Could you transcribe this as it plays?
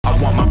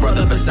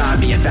brother beside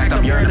me. In fact,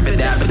 I'm yearning for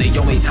that, but the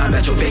only time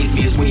that you'll face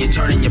me is when you're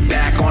turning your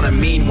back on a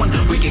mean one.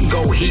 We can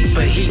go heat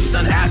for heat,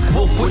 son, ask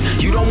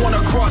Wolfwood. You don't want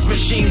to cross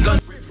machine gun.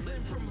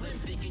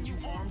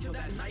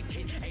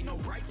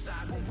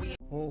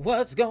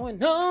 What's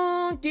going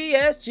on,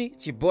 DSG?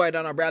 It's your boy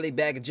DarrnellBradley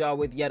back at y'all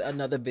with yet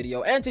another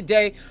video, and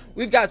today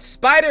we've got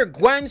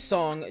Spider-GWEN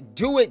song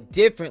 "Do It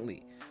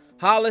Differently,"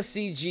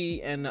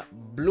 HalaCG and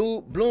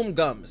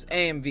Bloomgums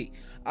AMV.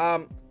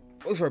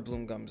 We've heard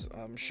Bloomgums,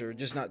 I'm sure,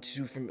 just not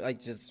too from like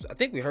just. I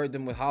think we heard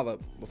them with Hala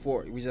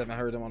before. We just haven't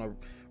heard them on a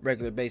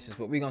regular basis,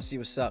 but we're gonna see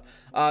what's up.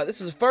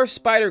 This is the first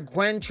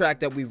Spider-GWEN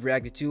track that we've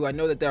reacted to. I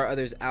know that there are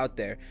others out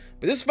there,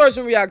 but this is the first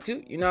one we react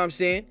to. You know what I'm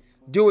saying?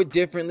 Do it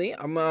differently.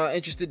 I'm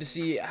interested to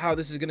see how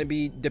this is going to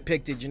be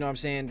depicted, you know what I'm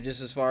saying,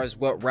 just as far as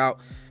what route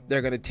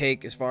they're going to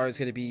take, as far as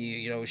going to be,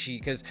 you know,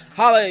 because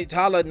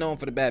Hala known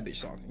for the bad bitch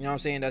song, you know what I'm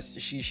saying, that's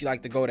she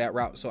like to go that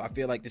route, so I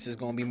feel like this is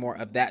going to be more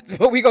of that.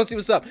 But we gonna see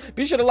what's up.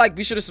 Be sure to like,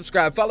 be sure to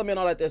subscribe, follow me on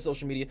all that there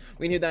social media.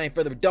 We can hear that ain't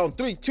further ado.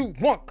 3, 2,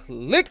 1,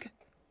 click.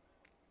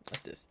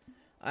 What's this?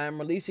 I am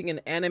releasing an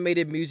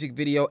animated music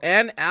video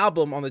and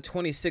album on the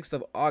 26th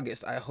of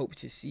August. I hope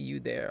to see you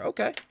there.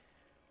 Okay.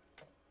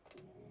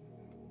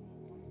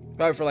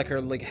 Probably for like her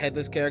like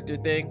headless character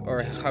thing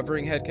or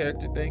hovering head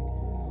character thing.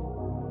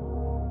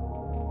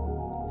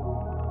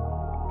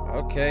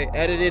 Okay,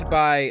 edited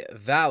by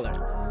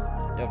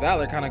Valor. Yo,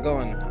 Valor kind of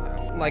going.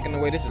 I'm liking the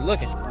way this is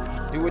looking.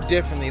 Do it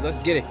differently. Let's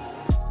get it.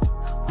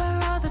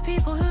 Where are the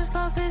people whose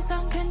love is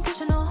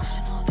unconditional?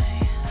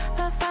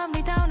 Left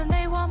family down and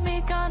they want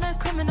me gone a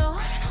criminal.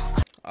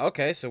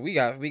 Okay, so we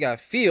got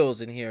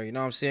feels in here. You know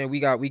what I'm saying? We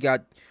got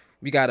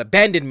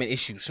abandonment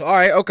issues. All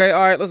right, okay,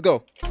 all right. Let's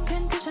go.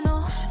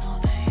 Unconditional.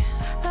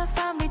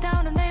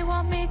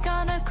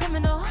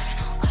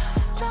 Dropping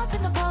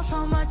the ball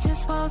so much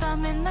it's wild,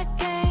 I'm in the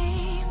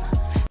game.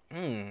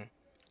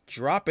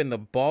 Dropping the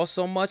ball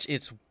so much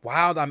it's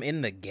wild, I'm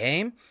in the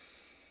game.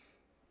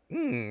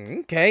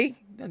 Okay.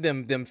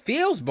 Them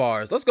feels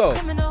bars. Let's go.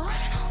 Dropping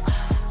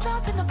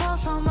the ball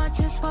so much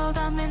it's wild,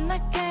 I'm in the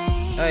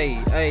game.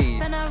 Hey.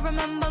 Then I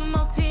remember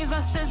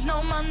multiverses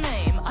know my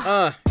name.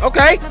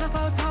 Okay. Not a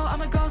photo,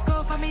 I'm a ghost,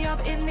 go find me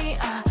up in the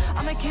air.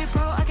 I'm a kid,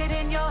 bro, I get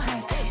in your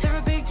head. They're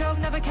a big joke,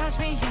 never catch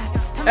me yet.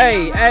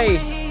 Hey.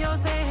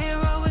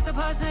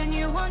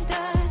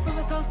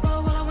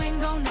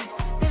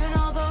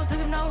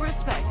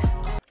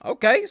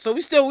 Okay, so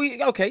he's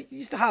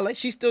the Hala.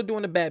 She's still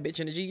doing the bad bitch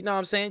energy. You know what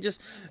I'm saying? Just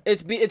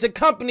it's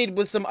accompanied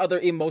with some other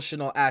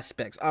emotional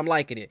aspects. I'm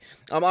liking it.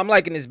 I'm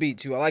liking this beat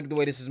too. I like the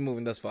way this is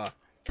moving thus far.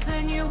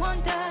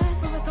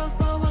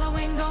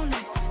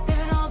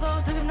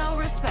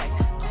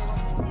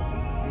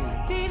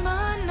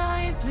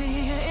 Demonize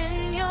me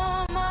in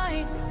your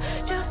mind.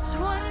 Just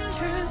one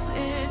truth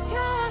is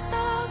yours,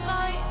 not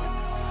mine.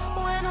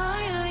 When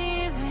I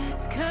leave,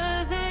 it's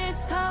 'cause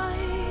it's time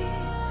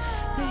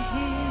to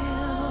heal.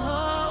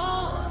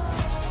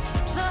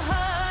 The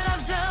hurt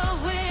I've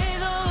dealt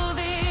with all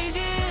these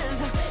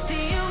years. Do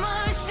you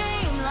mind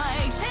shame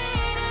like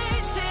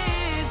teenage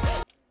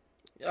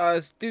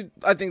tears?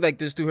 I think like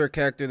this through her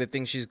character, the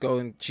things she's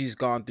gone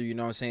through. You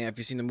know what I'm saying? If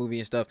you've seen the movie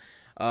and stuff.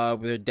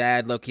 With her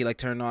dad, low-key like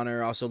turned on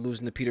her, also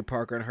losing to Peter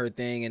Parker and her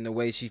thing, and the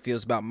way she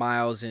feels about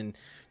Miles and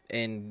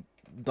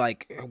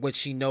like what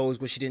she knows,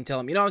 what she didn't tell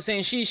him. You know what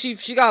I'm saying?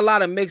 She got a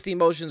lot of mixed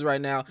emotions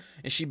right now,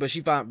 and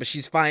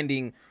she's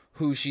finding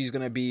who she's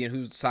gonna be and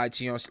whose side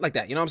she on, like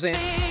that. You know what I'm saying?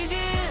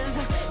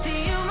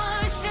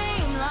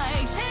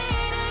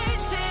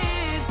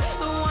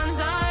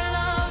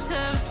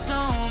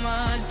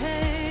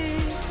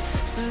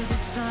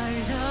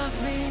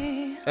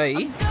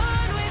 Hey.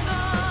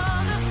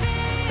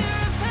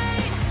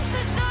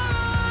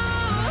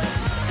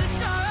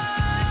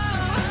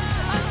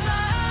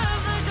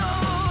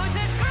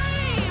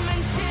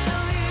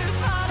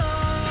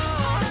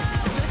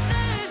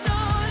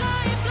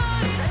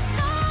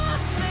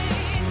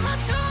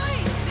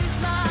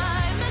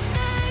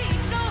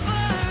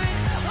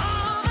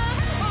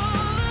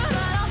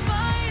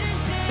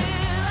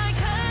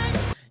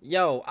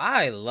 Yo,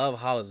 I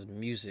love Hala's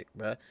music,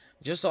 bruh.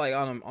 Just like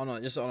on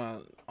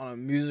a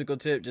musical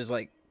tip, just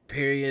like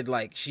period.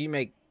 Like she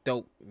make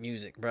dope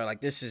music, bruh.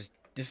 Like this is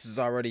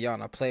already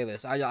on a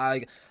playlist.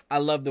 I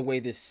love the way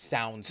this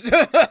sounds.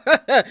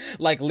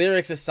 Like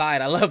lyrics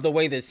aside, I love the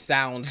way this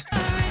sounds.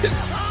 I'm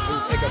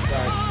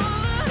sorry.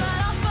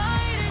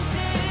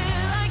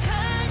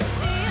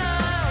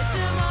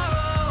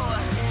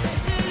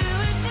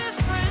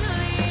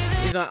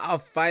 I'll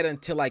fight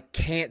until I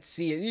can't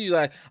see it. Usually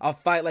like, I'll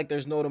fight like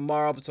there's no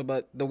tomorrow. So,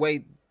 but the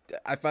way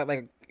I fight,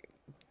 like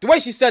the way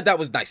she said that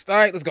was nice. All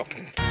right, let's go.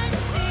 Fight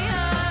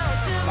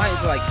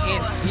until I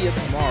can't see it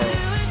tomorrow.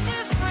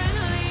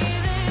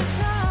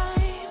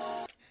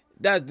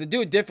 That the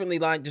 "do it differently"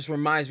 line just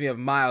reminds me of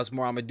Miles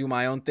more. I'm gonna do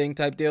my own thing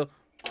type deal.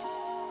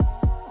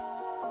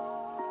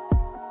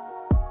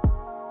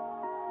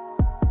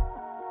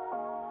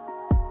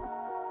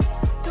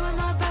 Doing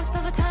my best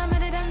all the time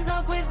and it ends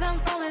up with them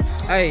falling.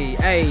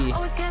 Hey.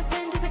 Always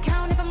guessing, does it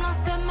count if I'm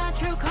lost at my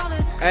true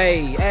calling?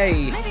 Hey.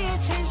 Maybe I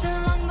changed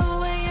along the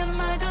way.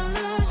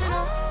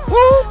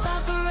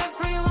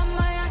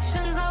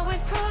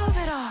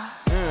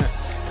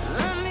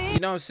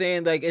 what I'm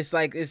saying? Like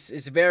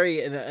it's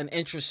very an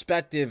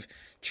introspective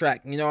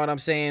track. You know what I'm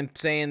saying?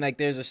 Saying like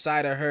there's a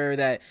side of her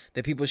that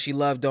the people she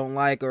loved don't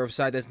like, or a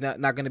side that's not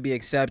going to be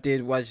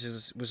accepted, which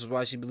is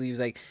why she believes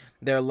like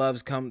their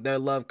love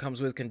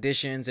comes with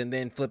conditions, and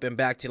then flipping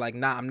back to like,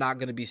 nah, I'm not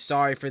going to be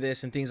sorry for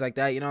this and things like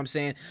that. You know what I'm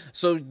saying?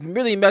 So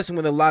really messing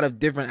with a lot of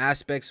different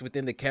aspects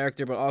within the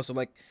character, but also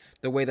like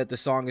the way that the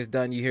song is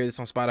done. You hear this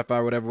on Spotify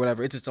or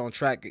whatever. It's its own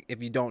track.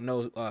 If you don't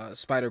know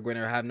Spider-GWEN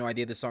or have no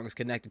idea the song is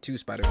connected to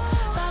Spider-GWEN.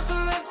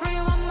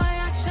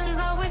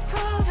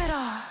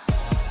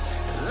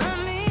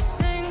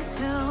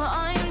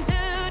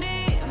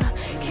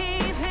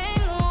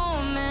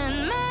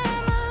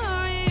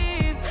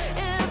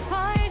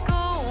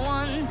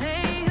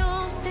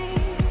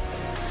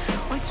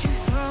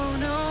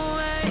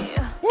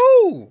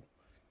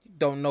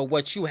 Don't know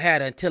what you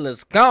had until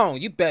it's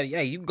gone. You better,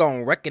 hey, you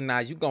gonna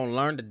recognize, you gonna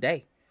learn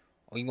today,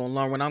 or you gonna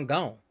learn when I'm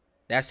gone.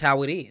 That's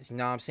how it is. You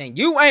know what I'm saying?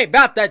 You ain't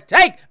about to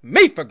take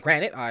me for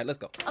granted. All right, let's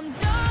go. I'm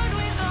done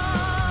with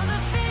all the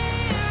fear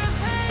and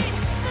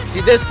pain. See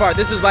this part?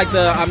 This is like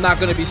the I'm not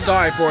gonna be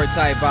sorry for it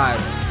type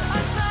vibe.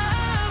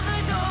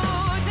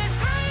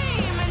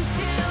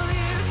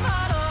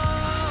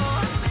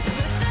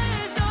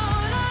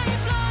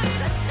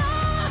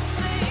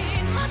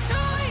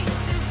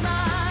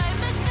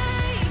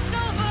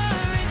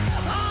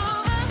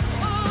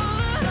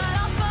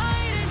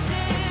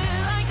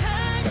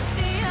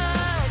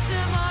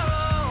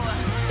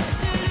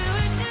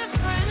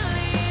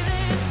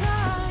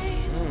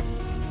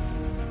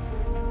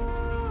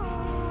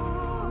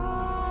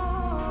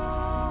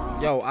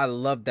 Yo, I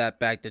love that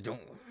back there.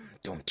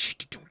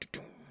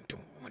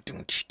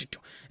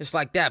 It's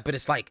like that, but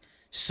it's like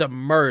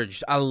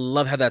submerged. I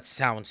love how that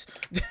sounds.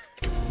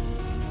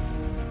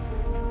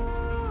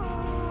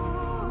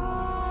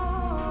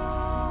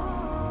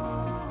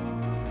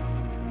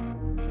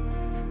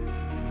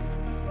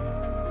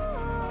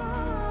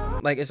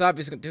 Like it's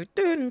obviously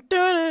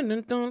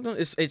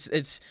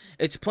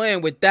it's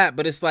playing with that,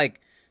 but it's like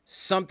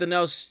something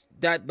else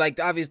that like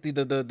obviously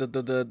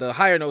the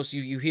higher notes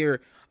you hear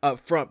up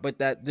front, but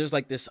that there's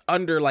like this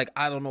under, like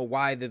I don't know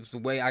why the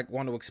way I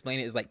want to explain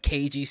it is like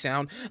cagey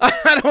sound.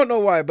 I don't know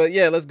why, but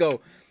yeah, let's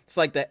go. It's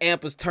like the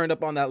amp is turned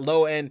up on that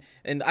low end,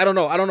 and I don't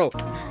know,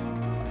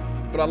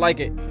 but I like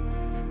it.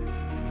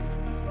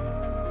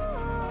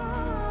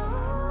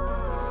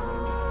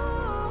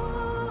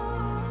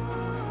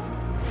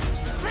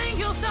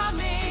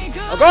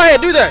 Oh, go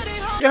ahead, do that.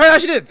 You heard how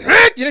she did?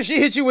 You know, she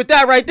hit you with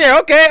that right there.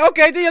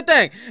 Okay, do your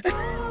thing.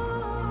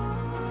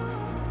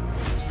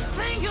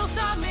 Think you'll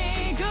stop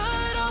me, good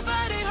or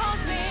bad, it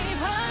haunts me.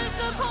 What's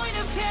the point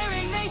of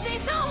caring? They say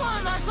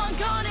someone that's long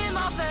gone in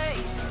my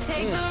face.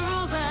 Take the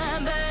rules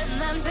and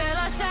bend them till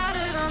I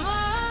shatter them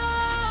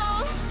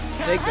all.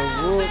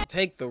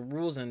 Take the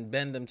rules and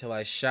bend them till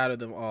I shatter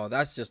them all.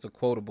 That's just a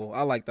quotable.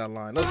 I like that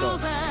line. Let's go.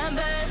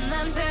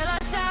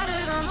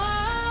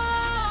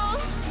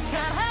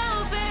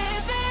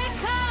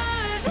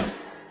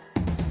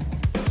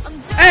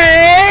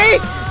 Hey!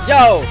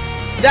 Yo,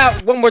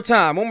 that one more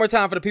time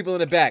for the people in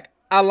the back.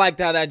 I liked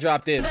how that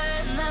dropped in.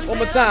 One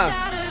more time.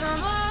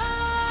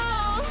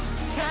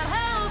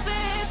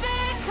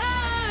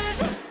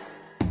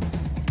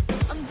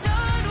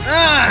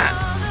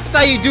 That's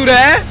how you do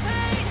that.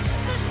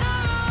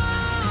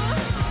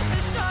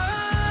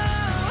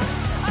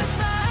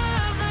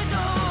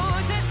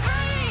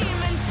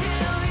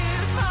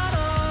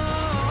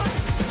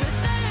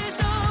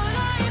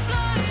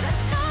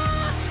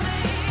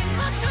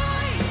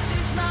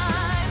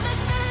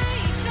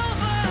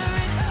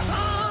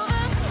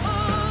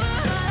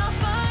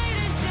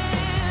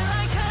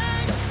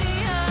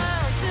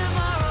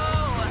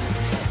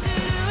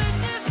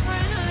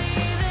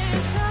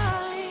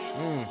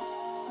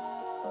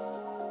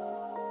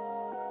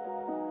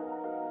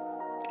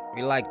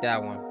 We like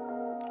that one.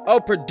 Oh,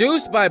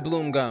 produced by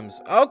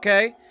Bloomgums.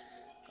 Okay.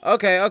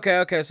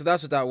 So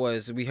that's what that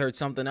was. We heard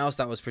something else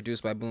that was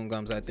produced by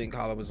Bloomgums. I think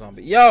Hala was on.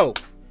 But yo,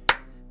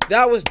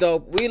 that was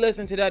dope. We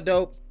listened to that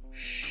dope.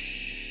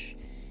 Shh.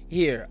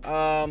 Here,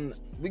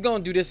 we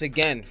gonna do this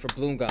again for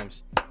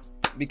Bloomgums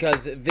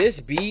because this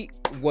beat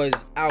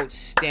was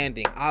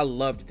outstanding. I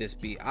loved this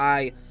beat.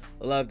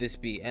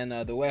 And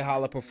the way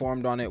Hala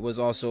performed on it was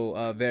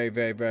also very,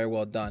 very, very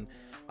well done.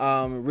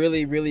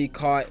 Really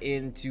caught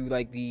into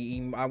like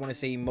the, I want to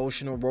say,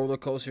 emotional roller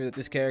coaster that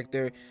this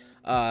character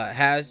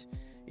has.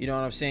 You know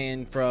what I'm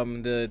saying?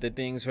 From the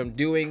things, from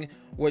doing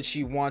what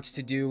she wants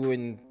to do,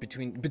 and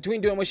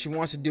between doing what she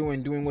wants to do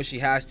and doing what she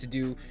has to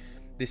do,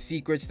 the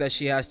secrets that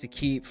she has to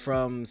keep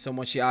from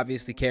someone she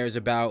obviously cares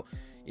about.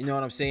 You know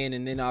what I'm saying?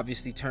 And then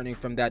obviously turning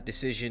from that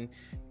decision,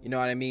 you know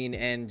what I mean?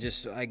 And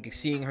just like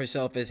seeing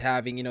herself as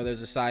having, you know,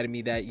 there's a side of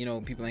me that, you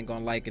know, people ain't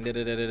gonna like, and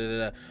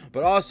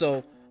but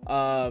also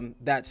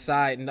that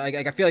side, and like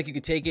I feel like you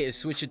could take it and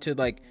switch it to,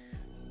 like,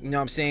 you know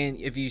what I'm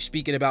saying, if you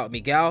speaking about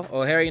Miguel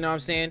or Harry, you know what I'm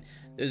saying,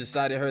 there's a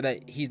side of her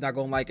that he's not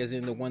gonna like, as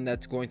in the one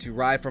that's going to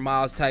ride for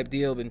Miles type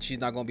deal, and she's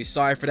not gonna be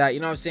sorry for that, you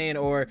know what I'm saying?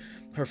 Or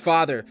her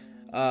father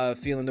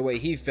feeling the way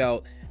he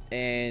felt,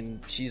 and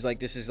she's like,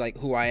 this is like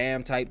who I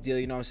am type deal,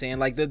 you know what I'm saying?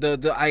 Like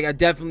I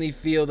definitely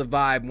feel the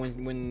vibe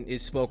when it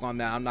spoke on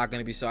that. I'm not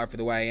gonna be sorry for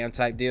the way I am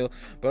type deal,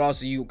 but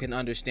also you can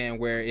understand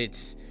where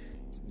it's,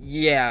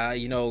 yeah,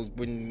 you know,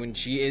 when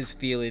she is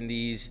feeling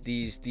these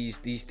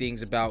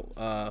things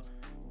about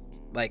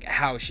like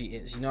how she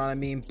is, you know what I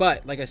mean?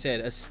 But like I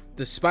said,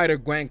 the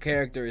Spider-Gwen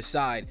character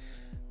aside,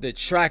 the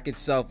track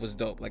itself was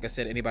dope. Like I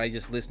said, anybody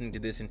just listening to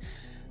this and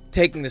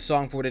taking the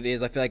song for what it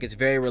is, I feel like it's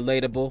very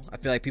relatable. I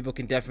feel like people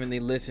can definitely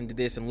listen to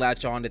this and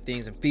latch on to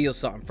things and feel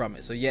something from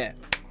it. So yeah,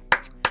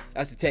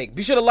 that's the take.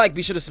 Be sure to like,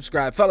 be sure to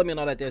subscribe, follow me on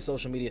all that there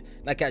social media,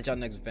 and I'll catch y'all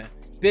next one,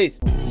 fam. Peace.